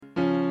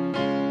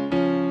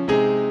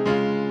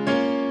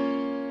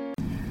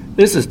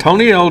This is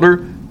Tony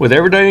Elder with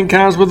Everyday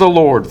Encounters with the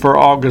Lord for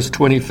August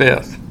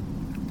 25th.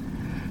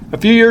 A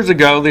few years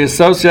ago, the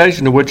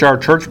association to which our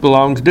church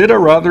belongs did a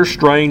rather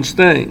strange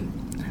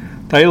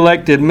thing. They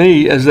elected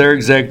me as their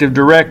executive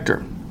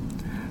director.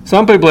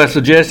 Some people have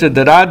suggested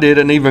that I did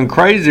an even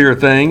crazier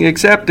thing,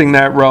 accepting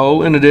that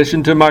role in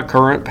addition to my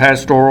current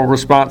pastoral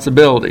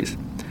responsibilities.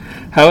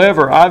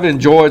 However, I've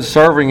enjoyed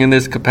serving in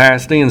this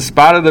capacity in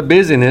spite of the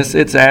busyness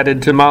it's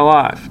added to my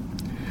life.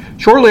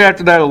 Shortly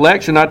after that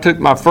election, I took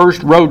my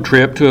first road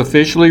trip to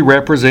officially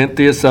represent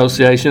the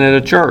association at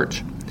a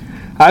church.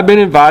 I've been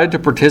invited to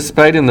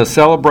participate in the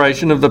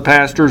celebration of the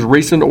pastor's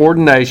recent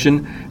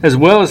ordination, as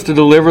well as to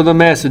deliver the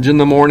message in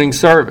the morning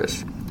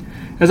service.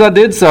 As I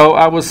did so,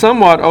 I was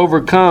somewhat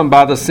overcome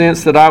by the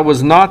sense that I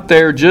was not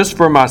there just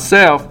for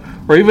myself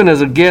or even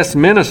as a guest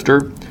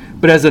minister,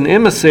 but as an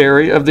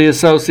emissary of the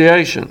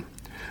association.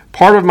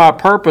 Part of my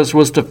purpose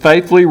was to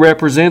faithfully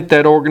represent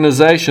that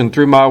organization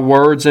through my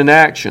words and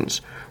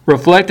actions,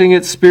 reflecting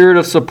its spirit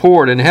of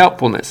support and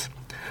helpfulness.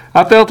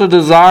 I felt a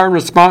desire and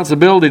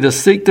responsibility to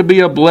seek to be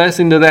a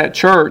blessing to that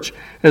church,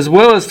 as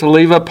well as to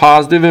leave a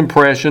positive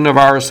impression of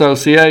our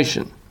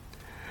association.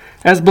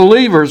 As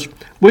believers,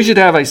 we should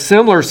have a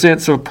similar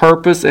sense of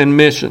purpose and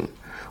mission.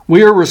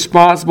 We are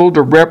responsible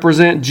to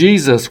represent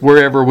Jesus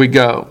wherever we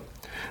go.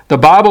 The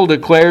Bible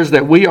declares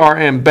that we are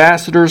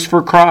ambassadors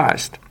for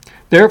Christ.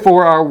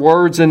 Therefore, our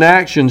words and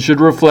actions should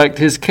reflect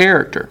His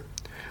character.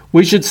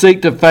 We should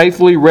seek to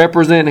faithfully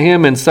represent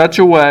Him in such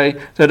a way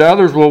that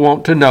others will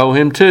want to know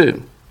Him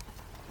too.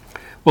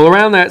 Well,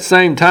 around that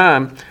same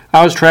time,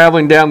 I was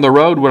traveling down the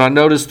road when I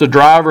noticed the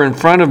driver in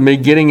front of me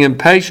getting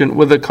impatient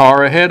with the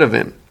car ahead of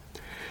him.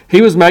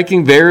 He was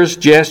making various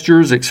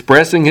gestures,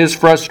 expressing his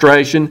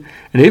frustration,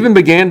 and even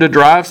began to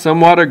drive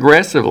somewhat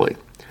aggressively.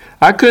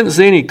 I couldn't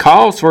see any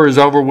cause for his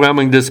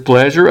overwhelming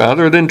displeasure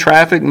other than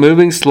traffic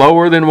moving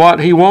slower than what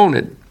he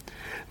wanted.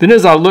 Then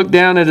as I looked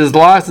down at his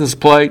license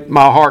plate,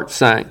 my heart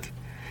sank.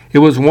 It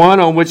was one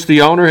on which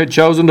the owner had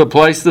chosen to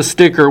place the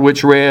sticker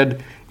which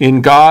read, "In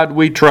God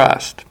We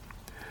Trust."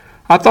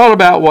 I thought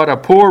about what a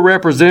poor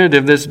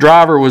representative this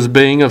driver was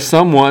being of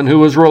someone who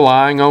was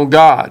relying on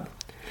God.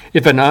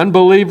 If an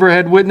unbeliever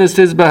had witnessed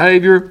his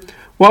behavior,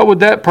 what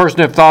would that person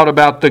have thought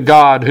about the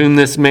God whom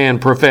this man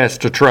professed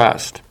to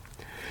trust?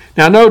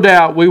 Now, no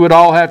doubt we would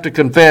all have to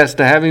confess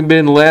to having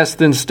been less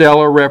than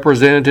stellar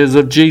representatives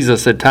of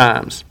Jesus at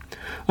times.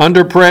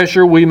 Under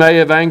pressure, we may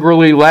have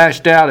angrily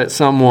lashed out at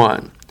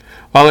someone.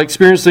 While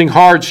experiencing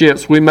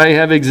hardships, we may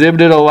have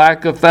exhibited a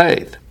lack of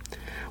faith.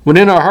 When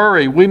in a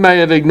hurry, we may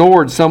have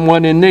ignored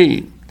someone in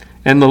need,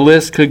 and the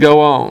list could go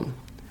on.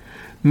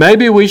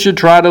 Maybe we should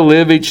try to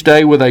live each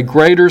day with a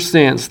greater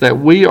sense that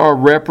we are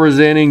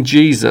representing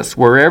Jesus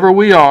wherever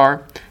we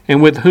are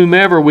and with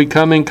whomever we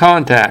come in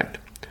contact.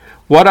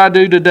 What I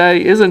do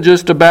today isn't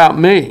just about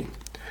me.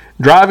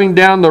 Driving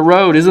down the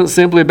road isn't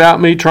simply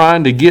about me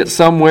trying to get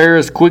somewhere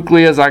as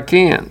quickly as I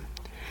can.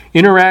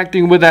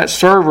 Interacting with that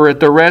server at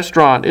the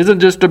restaurant isn't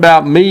just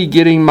about me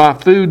getting my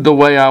food the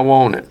way I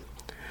want it.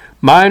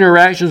 My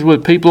interactions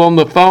with people on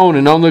the phone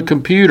and on the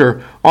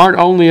computer aren't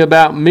only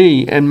about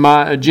me and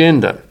my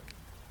agenda.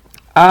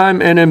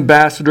 I'm an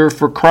ambassador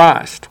for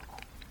Christ.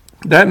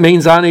 That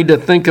means I need to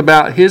think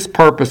about His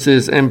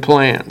purposes and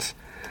plans.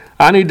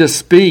 I need to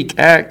speak,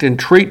 act, and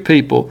treat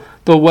people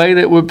the way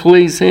that would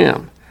please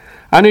Him.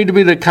 I need to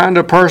be the kind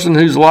of person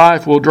whose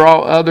life will draw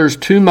others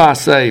to my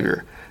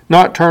Savior,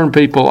 not turn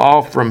people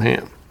off from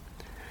Him.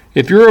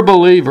 If you're a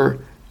believer,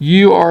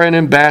 you are an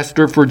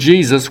ambassador for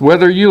Jesus,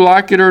 whether you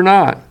like it or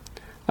not.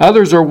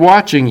 Others are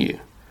watching you,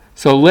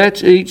 so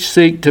let's each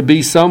seek to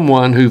be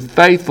someone who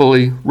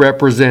faithfully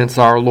represents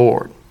our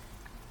Lord.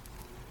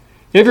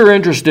 If you're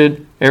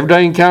interested,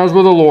 Everyday Encounters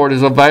with the Lord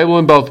is available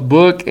in both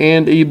book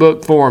and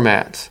ebook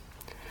formats.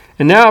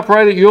 And now I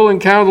pray that you'll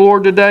encounter the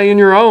Lord today in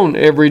your own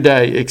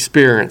everyday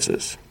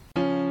experiences.